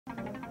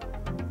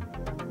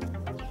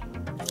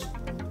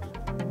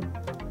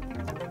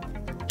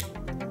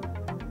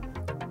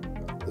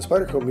The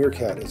Spyderco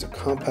Meerkat is a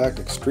compact,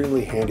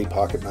 extremely handy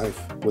pocket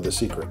knife with a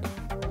secret: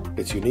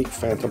 its unique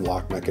phantom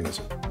lock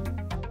mechanism.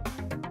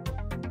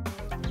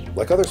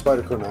 Like other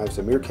Spyderco knives,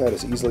 the Meerkat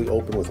is easily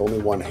opened with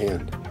only one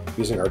hand,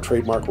 using our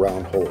trademark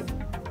round hole.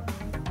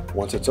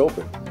 Once it's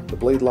open, the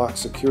blade locks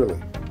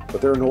securely,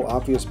 but there are no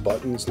obvious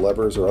buttons,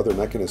 levers, or other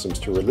mechanisms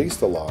to release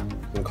the lock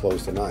and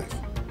close the knife.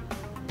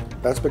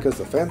 That's because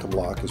the phantom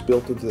lock is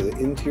built into the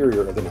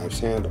interior of the knife's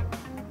handle.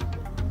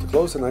 To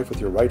close the knife with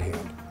your right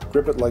hand,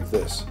 grip it like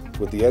this,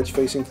 with the edge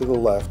facing to the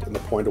left and the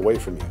point away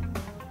from you.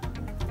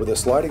 With a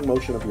sliding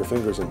motion of your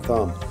fingers and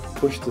thumb,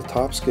 push the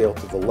top scale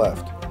to the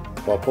left,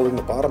 while pulling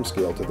the bottom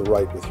scale to the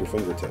right with your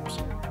fingertips.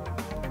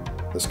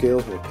 The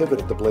scales will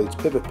pivot at the blade's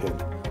pivot pin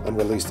and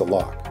release the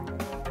lock.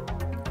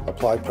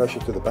 Apply pressure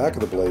to the back of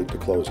the blade to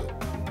close it.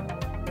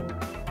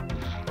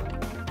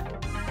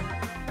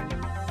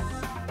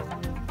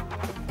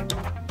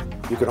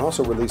 You can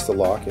also release the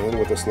lock and,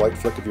 with a slight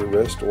flick of your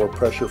wrist or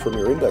pressure from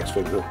your index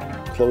finger,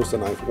 close the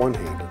knife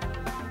one-handed.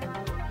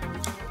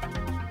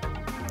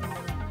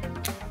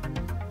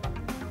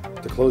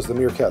 To close the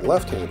Meerkat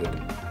left-handed,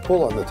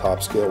 pull on the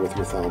top scale with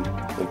your thumb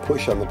and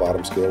push on the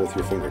bottom scale with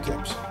your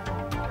fingertips.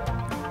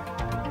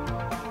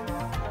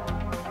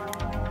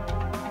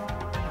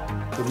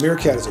 The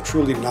Meerkat is a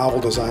truly novel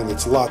design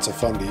that's lots of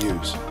fun to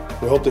use.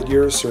 We hope that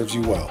yours serves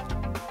you well.